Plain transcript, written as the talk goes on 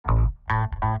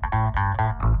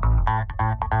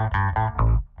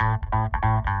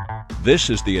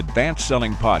This is the Advanced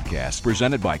Selling Podcast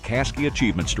presented by Caskey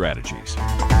Achievement Strategies.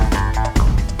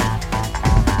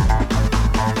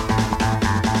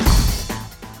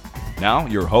 Now,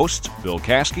 your hosts, Bill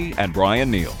Caskey and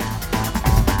Bryan Neale.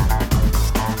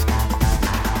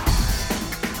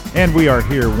 And we are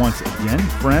here once again,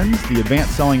 friends, the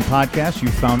Advanced Selling Podcast. You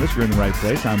found us. You're in the right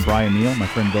place. I'm Bryan Neale. My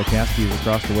friend Bill Caskey is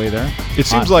across the way there. It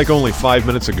seems like only 5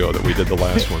 minutes ago that we did the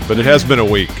last one, but it has been a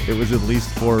week. It was at least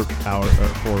 4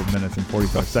 minutes and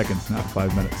 45 seconds, not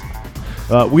 5 minutes.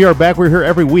 We are back. We're here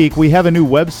every week. We have a new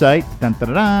website. Dun,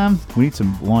 dun, dun, dun. We need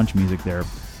some launch music there.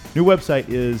 New website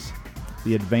is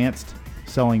the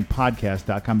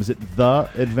AdvancedSellingPodcast.com. Is it the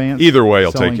Advanced Either way,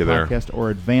 I'll Selling take you there. Podcast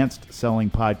or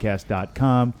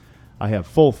AdvancedSellingPodcast.com. I have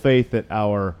full faith that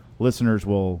our listeners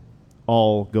will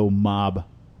all go mob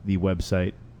the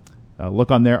website.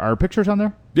 Look on there. Are pictures on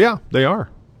there? Yeah, they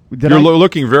are. You're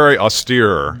looking very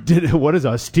austere. What does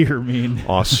austere mean?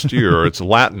 Austere. It's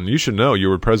Latin. You should know. You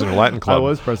were president of Latin Club. I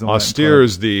was president of Latin Club. Austere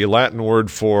is the Latin word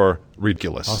for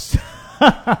ridiculous.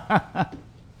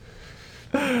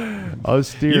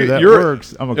 Austere, that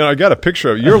works. I got a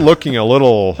picture of you. You're looking a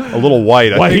little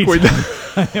white. I think we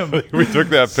took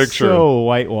that picture. So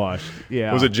whitewashed.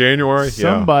 Yeah. Was it January?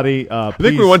 Somebody. I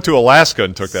think we went to Alaska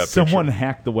and took that picture. Someone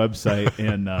hacked the website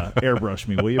and airbrush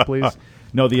me, will you please?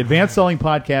 No, the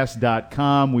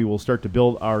AdvancedSellingPodcast.com. We will start to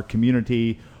build our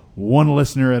community one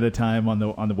listener at a time on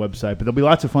the website. But there'll be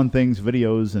lots of fun things,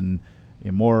 videos, and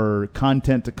more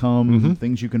content to come,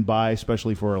 things you can buy,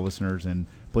 especially for our listeners, and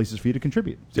places for you to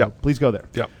contribute. So please go there.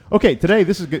 Yep. Okay, today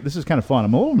this is good. This is kind of fun.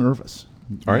 I'm a little nervous.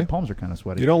 All right. My palms are kind of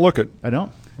sweaty. You don't look it. I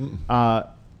don't.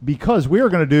 Because we are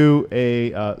going to do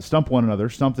a stump one another,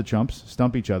 stump the chumps,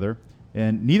 stump each other,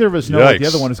 and neither of us know what the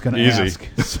other one is going to ask.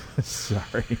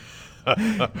 Sorry.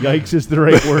 Yikes is the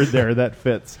right word there. That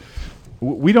fits.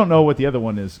 We don't know what the other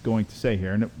one is going to say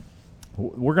here, and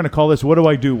we're going to call this "What Do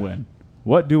I Do When?"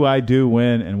 What do I do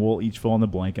when? And we'll each fill in the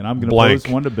blank. And I'm going to pose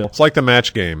one to Bill. It's like the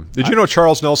match game. Did you know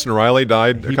Charles Nelson Riley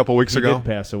died a couple weeks ago? He did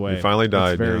pass away. He finally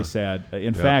died. It's very sad.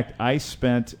 In fact, I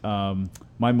spent my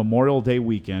Memorial Day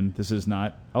weekend, this is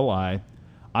not a lie,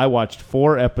 I watched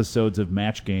 4 episodes of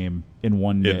Match Game in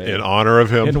one day. In honor of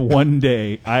him? In one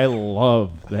day. I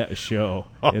love that show.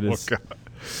 God.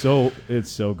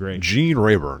 It's so great. Gene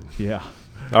Rayburn. Yeah.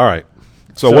 All right.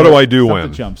 So what do I do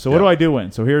when? So what do I do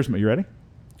when? So here's you ready?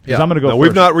 Yeah. I'm going to go first.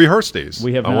 We've not rehearsed these.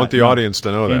 We have I want the audience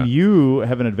to know that. And you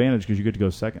have an advantage because you get to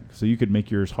go second. So you could make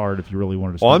yours hard if you really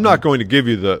wanted to. Well, I'm not going to give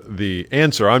you the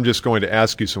answer. I'm just going to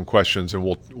ask you some questions, and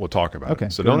we'll talk about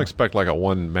it. So don't expect like a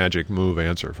one magic move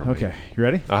answer from me. Okay. You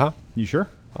ready? Uh-huh. You sure?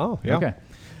 Oh, yeah. Okay.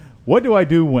 What do I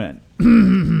do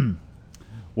when?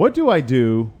 What do I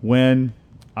do when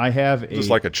I have Is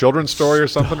this like a children's story or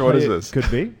something? What is this?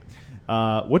 Could be.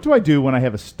 What do I do when I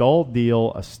have a stalled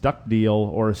deal, a stuck deal,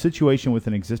 or a situation with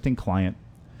an existing client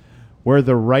where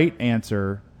the right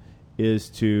answer is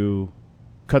to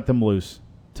cut them loose,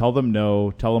 tell them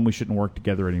no, tell them we shouldn't work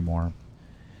together anymore?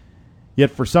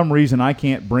 Yet for some reason I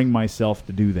can't bring myself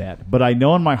to do that. But I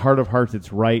know in my heart of hearts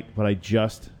it's right, but I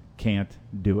just can't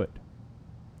do it.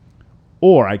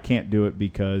 Or I can't do it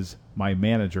because my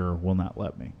manager will not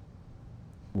let me.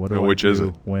 What do I do is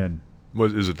it? When?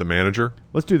 Is it the manager?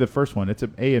 Let's do the first one. It's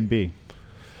A and B.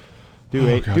 Do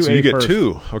A. So A you get first.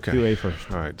 2. Okay. Do A first.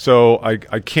 All right. So I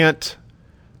can't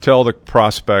tell the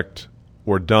prospect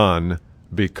we're done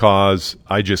because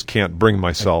I just can't bring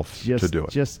myself to do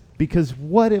it. Just because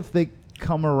what if they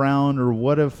come around, or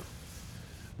what if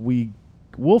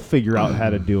we'll figure out how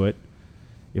to do it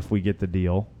if we get the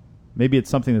deal. Maybe it's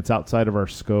something that's outside of our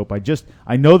scope. I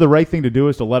know the right thing to do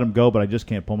is to let them go, but I just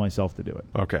can't pull myself to do it.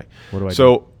 Okay. What do I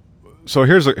do? So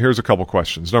here's a couple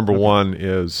questions. Number one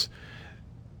is,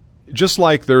 just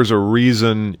like there's a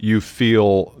reason you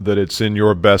feel that it's in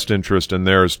your best interest and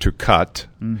theirs to cut,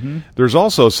 there's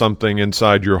also something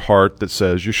inside your heart that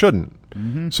says you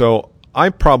shouldn't. So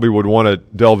I probably would want to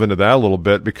delve into that a little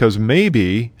bit, because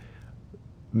maybe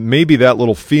that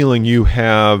little feeling you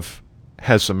have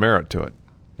has some merit to it.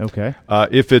 Okay.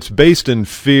 If it's based in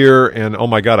fear and, oh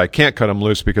my God, I can't cut them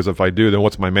loose because if I do, then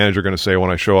what's my manager going to say when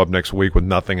I show up next week with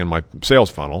nothing in my sales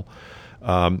funnel?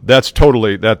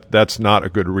 That's not a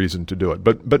good reason to do it.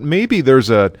 But maybe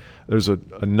there's a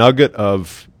nugget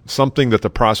of something that the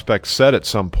prospect said at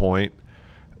some point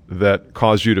that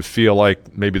caused you to feel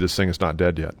like maybe this thing is not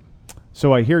dead yet.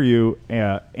 So I hear you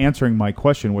answering my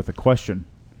question with a question,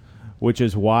 which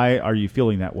is, why are you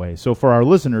feeling that way? So for our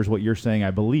listeners, what you're saying,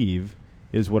 I believe,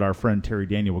 is what our friend Terry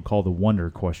Daniel would call the wonder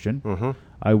question.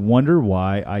 I wonder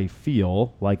why I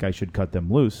feel like I should cut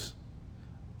them loose.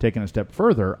 Taking a step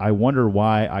further, I wonder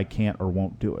why I can't or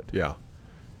won't do it. Yeah.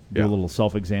 do a little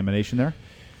self-examination there,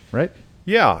 right?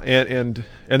 Yeah, and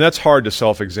that's hard to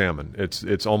self-examine.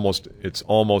 It's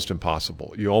almost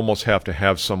impossible. You almost have to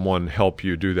have someone help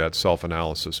you do that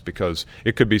self-analysis, because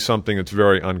it could be something that's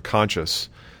very unconscious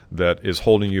that is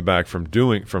holding you back from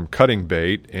cutting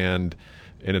bait, and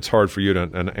it's hard for you to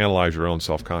analyze your own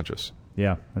self-conscious.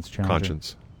 Yeah, that's challenging.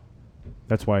 Conscience.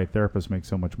 That's why therapists make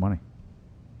so much money.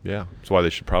 Yeah, that's why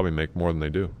they should probably make more than they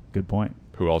do. Good point.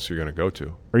 Who else are you going to go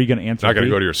to? Are you going to answer? Not going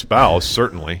to go to your spouse,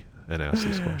 certainly, and ask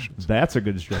these questions. That's a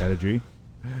good strategy.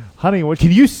 Honey,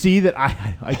 can you see that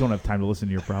I don't have time to listen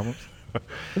to your problems?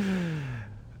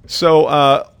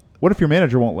 So, what if your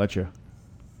manager won't let you?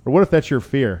 Or what if that's your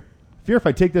fear? Fear if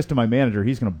I take this to my manager,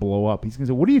 he's going to blow up. He's going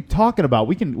to say, "What are you talking about?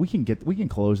 We can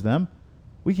close them.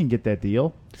 We can get that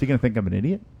deal." Is he going to think I'm an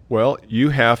idiot? Well, you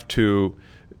have to,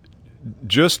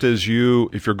 just as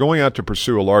if you're going out to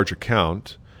pursue a large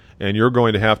account, and you're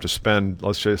going to have to spend,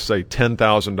 let's just say,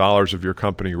 $10,000 of your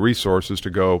company resources to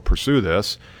go pursue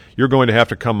this, you're going to have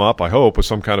to come up, I hope, with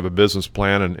some kind of a business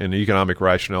plan and an economic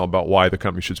rationale about why the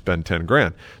company should spend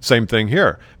 $10,000. Same thing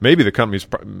here. Maybe the company's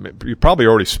you probably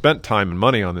already spent time and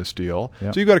money on this deal,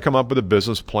 so you've got to come up with a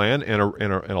business plan and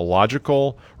a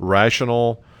logical,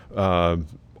 rational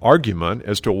argument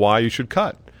as to why you should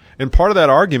cut. And part of that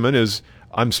argument is,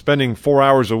 I'm spending 4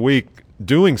 hours a week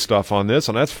doing stuff on this,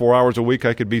 and that's 4 hours a week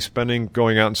I could be spending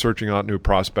going out and searching out new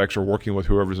prospects or working with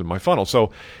whoever's in my funnel.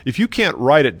 So if you can't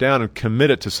write it down and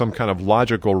commit it to some kind of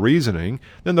logical reasoning,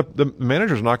 then the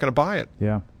manager's not going to buy it.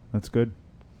 Yeah, that's good.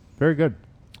 Very good.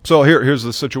 So here's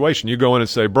the situation. You go in and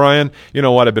say, Brian, you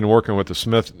know what, I've been working with the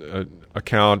Smith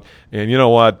account, and you know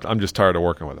what, I'm just tired of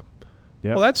working with him.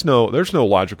 Yep. Well, there's no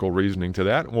logical reasoning to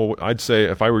that. Well, I'd say,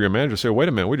 if I were your manager, say, wait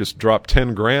a minute, we just dropped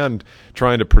 $10,000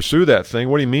 trying to pursue that thing.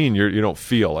 What do you mean you don't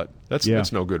feel it?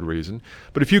 That's no good reason.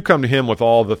 But if you come to him with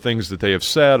all the things that they have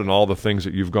said and all the things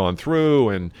that you've gone through,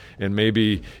 and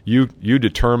maybe you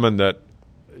determine that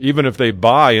even if they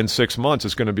buy in 6 months,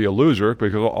 it's going to be a loser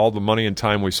because of all the money and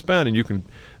time we spend, and you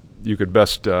could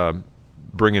best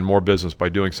bring in more business by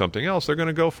doing something else, they're going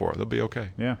to go for it. They'll be okay.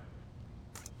 Yeah.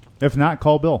 If not,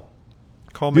 call Bill.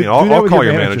 Call me. I'll call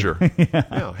your manager.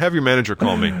 Yeah, have your manager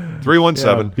call me.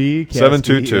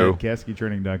 317-722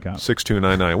 CaskeyTraining.com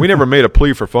 6299. We never made a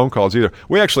plea for phone calls either.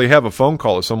 We actually have a phone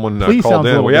call that someone called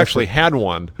in. We actually had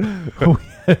one. We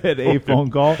had a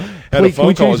phone call. Can we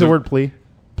change the word plea?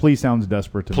 Plea sounds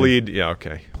desperate to me. Plead, yeah,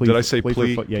 okay. Did I say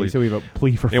plea? Yeah, you said we have a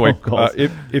plea for anyway, phone calls.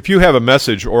 If you have a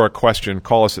message or a question,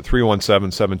 call us at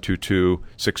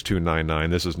 317-722-6299.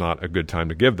 This is not a good time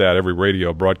to give that. Every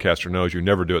radio broadcaster knows you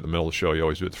never do it in the middle of the show. You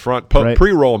always do it at the front,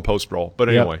 pre-roll and post-roll. But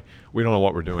anyway, we don't know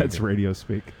what we're doing. That's radio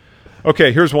speak.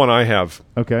 Okay, here's one I have.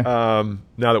 Okay. Now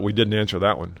that we didn't answer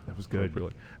that one. That was good.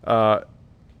 Really. I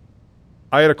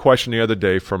had a question the other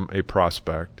day from a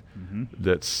prospect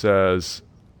that says,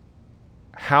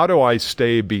 how do I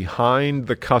stay behind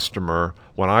the customer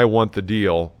when I want the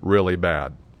deal really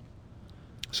bad?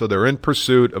 So they're in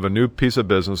pursuit of a new piece of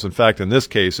business. In fact, in this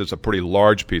case, it's a pretty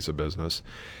large piece of business.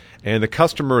 And the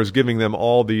customer is giving them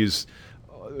all these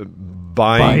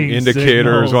buying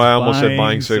indicators. Signals, well, I almost said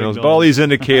buying signals. But all these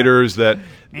indicators that...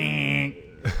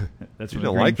 That's you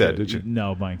didn't like that, did you?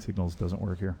 No, buying signals doesn't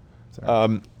work here.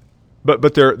 Sorry.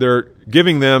 But they're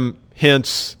giving them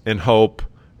hints and hope,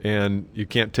 and you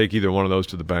can't take either one of those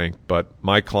to the bank, but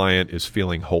my client is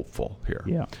feeling hopeful here.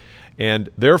 Yeah. And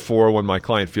therefore, when my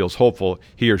client feels hopeful,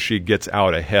 he or she gets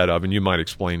out ahead of, and you might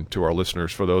explain to our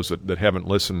listeners, for those that haven't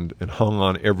listened and hung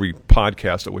on every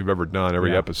podcast that we've ever done,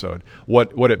 every episode,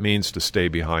 what it means to stay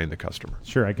behind the customer.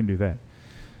 Sure, I can do that.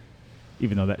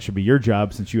 Even though that should be your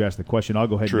job, since you asked the question, I'll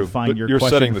go ahead and define your question. You're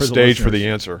setting the stage for the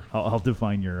answer. I'll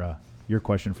define your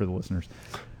question for the listeners.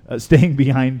 Staying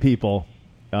behind people,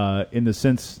 in the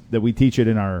sense that we teach it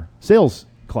in our sales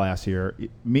class here,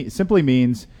 simply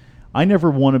means I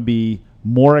never want to be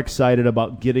more excited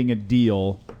about getting a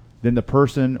deal than the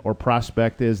person or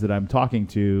prospect is that I'm talking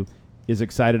to is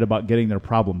excited about getting their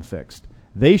problem fixed.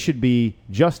 They should be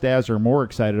just as or more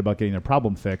excited about getting their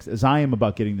problem fixed as I am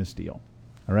about getting this deal.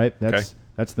 All right? That's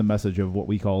the message of what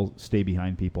we call stay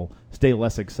behind people. Stay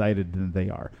less excited than they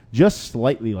are. Just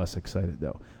slightly less excited,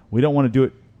 though. We don't want to do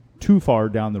it too far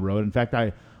down the road. In fact,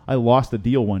 I lost a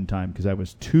deal one time because I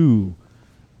was too,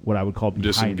 what I would call behind.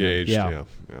 Disengaged. Yeah.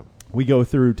 We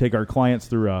take our clients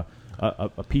through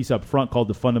a piece up front called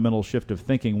the fundamental shift of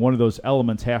thinking. One of those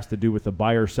elements has to do with the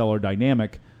buyer-seller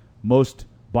dynamic. Most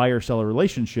buyer-seller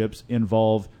relationships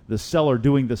involve the seller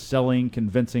doing the selling,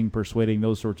 convincing, persuading,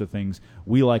 those sorts of things.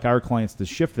 We like our clients to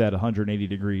shift that 180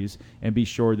 degrees and be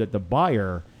sure that the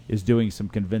buyer is doing some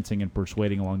convincing and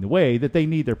persuading along the way that they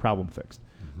need their problem fixed.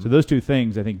 So those two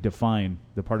things, I think, define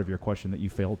the part of your question that you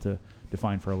failed to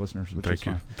define for our listeners. Which Thank is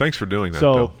you. fine. Thanks for doing that,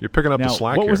 So Bill. You're picking up now, the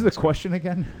slack what here. was the question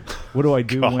again? What do I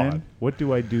do God. when? What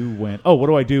do I do when? Oh, what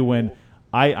do I do when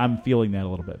I'm feeling that a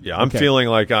little bit? Yeah, I'm feeling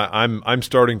like I'm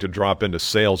starting to drop into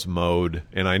sales mode,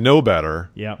 and I know better,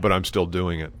 but I'm still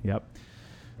doing it. Yep.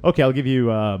 Okay, I'll give you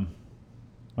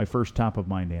my first top of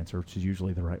mind answer, which is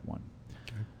usually the right one.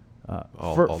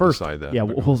 I'll first, decide that. Yeah,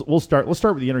 we'll start. Let's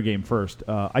start with the inner game first.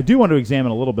 I do want to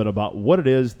examine a little bit about what it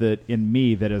is that in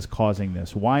me that is causing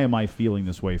this. Why am I feeling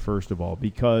this way? First of all,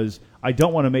 because I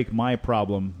don't want to make my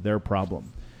problem their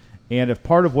problem. And if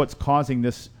part of what's causing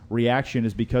this reaction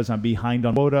is because I'm behind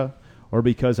on quota, or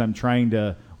because I'm trying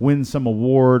to win some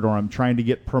award, or I'm trying to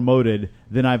get promoted,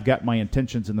 then I've got my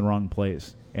intentions in the wrong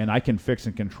place, and I can fix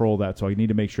and control that. So I need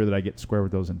to make sure that I get square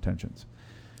with those intentions.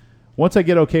 Once I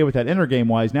get okay with that inner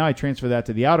game-wise, now I transfer that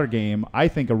to the outer game. I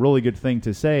think a really good thing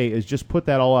to say is just put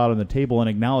that all out on the table and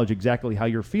acknowledge exactly how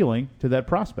you're feeling to that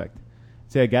prospect.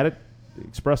 Say, I got to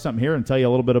express something here and tell you a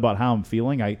little bit about how I'm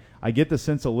feeling. I get the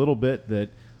sense a little bit that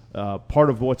part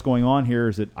of what's going on here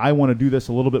is that I want to do this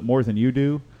a little bit more than you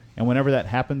do. And whenever that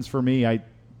happens for me, I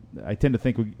tend to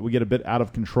think we get a bit out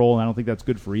of control, and I don't think that's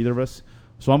good for either of us.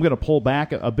 So I'm going to pull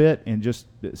back a bit and just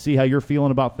see how you're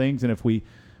feeling about things. And if we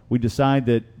decide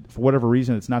that for whatever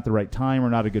reason it's not the right time or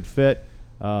not a good fit,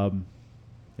 it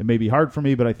may be hard for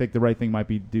me, but I think the right thing might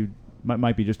be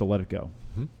just to let it go,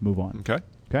 move on. Okay.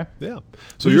 Yeah.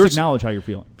 So you just acknowledge how you're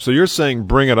feeling. So you're saying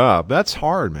bring it up. That's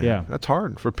hard, man. Yeah. That's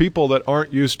hard for people that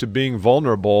aren't used to being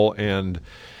vulnerable and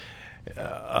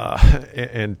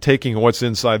taking what's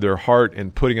inside their heart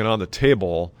and putting it on the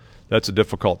table. That's a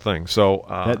difficult thing. So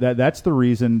that's the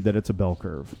reason that it's a bell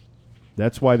curve.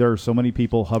 That's why there are so many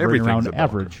people hovering around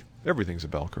average. Everything's a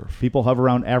bell curve. People hover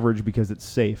around average because it's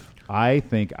safe. I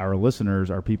think our listeners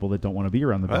are people that don't want to be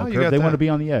around the bell curve. They want to be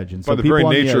on the edge. And by so the very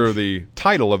nature of the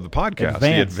title of the podcast,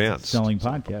 the Advanced Selling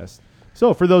Podcast.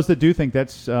 So for those that do think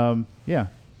that's, yeah.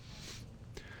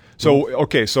 So,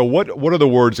 okay, so what are the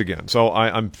words again? So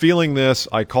I'm feeling this.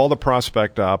 I call the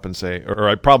prospect up and say, or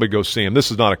I probably go see him.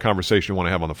 This is not a conversation you want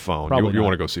to have on the phone. You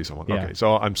want to go see someone. Yeah. Okay,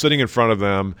 so I'm sitting in front of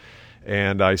them,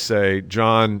 and I say,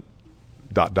 John, ...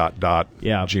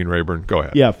 Yeah. Gene Rayburn. Go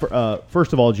ahead. Yeah.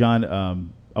 First of all,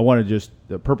 John, I want to just,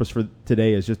 the purpose for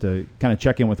today is just to kind of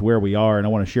check in with where we are, and I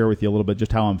want to share with you a little bit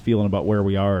just how I'm feeling about where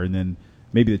we are, and then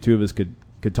maybe the two of us could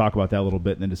talk about that a little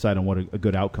bit and then decide on what a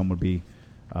good outcome would be.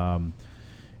 And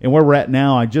where we're at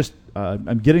now,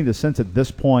 I'm getting the sense at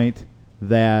this point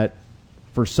that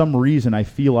for some reason I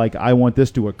feel like I want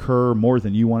this to occur more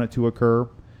than you want it to occur.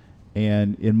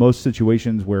 And in most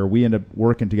situations where we end up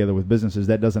working together with businesses,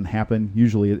 that doesn't happen.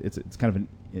 Usually it's kind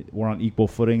of we're on equal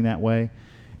footing that way.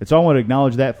 And so I want to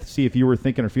acknowledge that, see if you were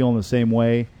thinking or feeling the same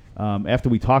way. After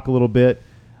we talk a little bit,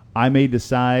 I may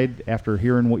decide, after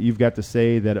hearing what you've got to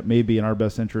say, that it may be in our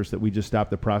best interest that we just stop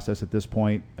the process at this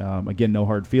point. Again, no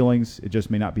hard feelings. It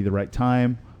just may not be the right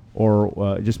time,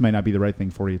 or it just may not be the right thing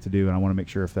for you to do. And I want to make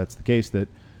sure, if that's the case, that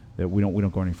we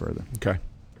don't go any further. Okay.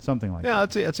 Something like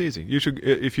that. Yeah, that's easy. You should,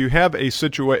 if you have a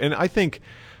situation, and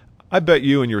I bet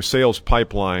you in your sales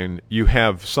pipeline you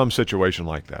have some situation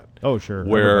like that. Oh, sure.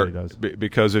 Where, everybody does.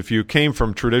 Because if you came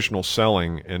from traditional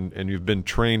selling and you've been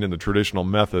trained in the traditional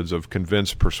methods of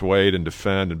convince, persuade, and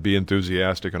defend, and be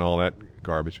enthusiastic, and all that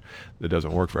garbage that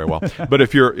doesn't work very well. But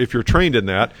if you're trained in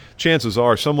that, chances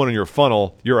are someone in your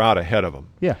funnel, you're out ahead of them.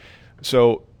 Yeah.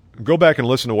 So go back and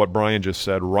listen to what Brian just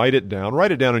said. Write it down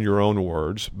in your own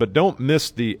words, but don't miss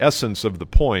the essence of the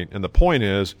point. And the point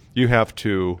is you have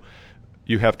to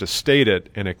state it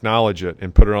and acknowledge it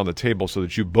and put it on the table so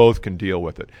that you both can deal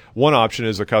with it. One option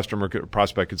is a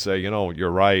prospect could say,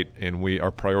 you're right, and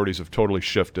our priorities have totally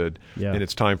shifted, and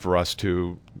it's time for us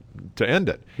to end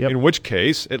it. Yep. In which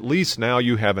case, at least now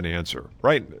you have an answer.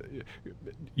 Right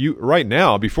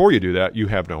now, before you do that, you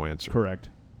have no answer. Correct.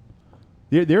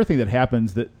 The other thing that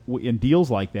happens that in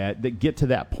deals like that get to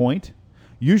that point,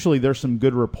 usually there's some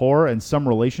good rapport and some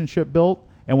relationship built.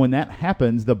 And when that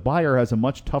happens, the buyer has a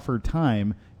much tougher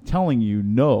time telling you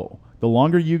no. The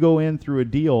longer you go in through a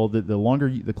deal,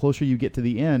 the closer you get to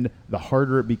the end, the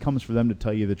harder it becomes for them to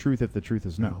tell you the truth if the truth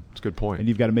is no. That's a good point. And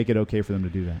you've got to make it okay for them to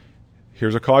do that.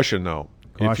 Here's a caution, though.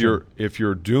 Caution. If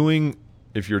you're doing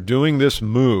this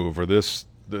move or this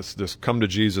come to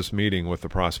Jesus meeting with the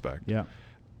prospect,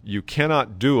 you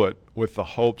cannot do it with the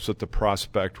hopes that the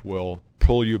prospect will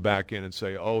pull you back in and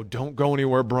say, "Oh, don't go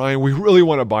anywhere, Brian. We really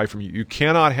want to buy from you." You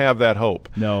cannot have that hope.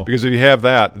 No. Because if you have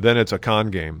that, then it's a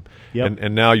con game. Yep.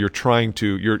 And now you're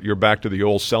you're back to the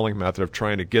old selling method of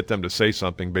trying to get them to say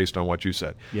something based on what you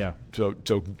said. Yeah. So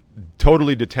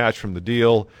totally detach from the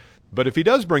deal. But if he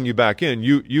does bring you back in,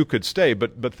 you could stay.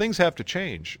 But things have to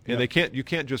change, and you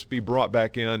can't just be brought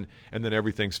back in and then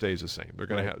everything stays the same. They're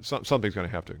going to have something's going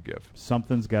to have to give.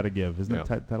 Something's got to give. Isn't that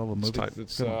the title of the movie?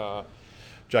 It's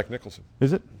Jack Nicholson.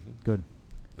 Is it? Good.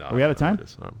 No, are we out of time?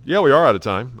 Yeah, we are out of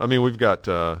time. I mean, we've got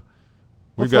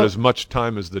as much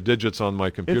time as the digits on my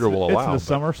computer will allow. It's the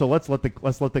summer, so let's let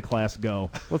the class go.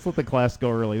 Let's let the class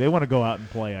go early. They want to go out and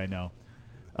play. I know.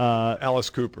 Alice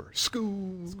Cooper.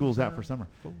 School's out for summer.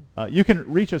 You can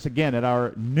reach us again at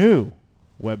our new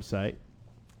website,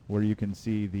 where you can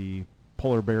see the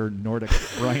Polar Bear Nordic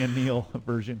Bryan Neale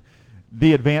version,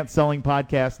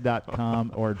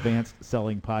 theadvancedsellingpodcast.com or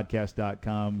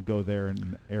advancedsellingpodcast.com. Go there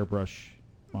and airbrush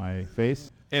my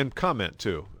face. And comment,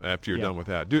 too, after you're done with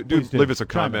that. Do leave us a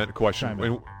comment, question.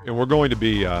 And we're going to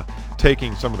be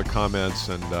taking some of the comments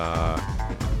and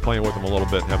playing with them a little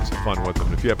bit and having some fun with them.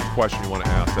 And if you have a question you want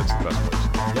to ask, that's the best place.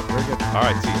 Yep, very good. All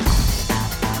right, see you.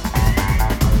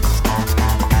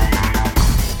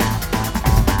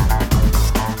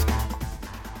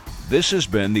 This has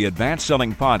been the Advanced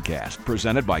Selling Podcast,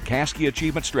 presented by Caskey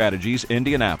Achievement Strategies,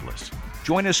 Indianapolis.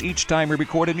 Join us each time we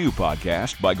record a new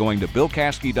podcast by going to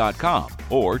BillCaskey.com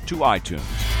or to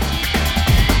iTunes.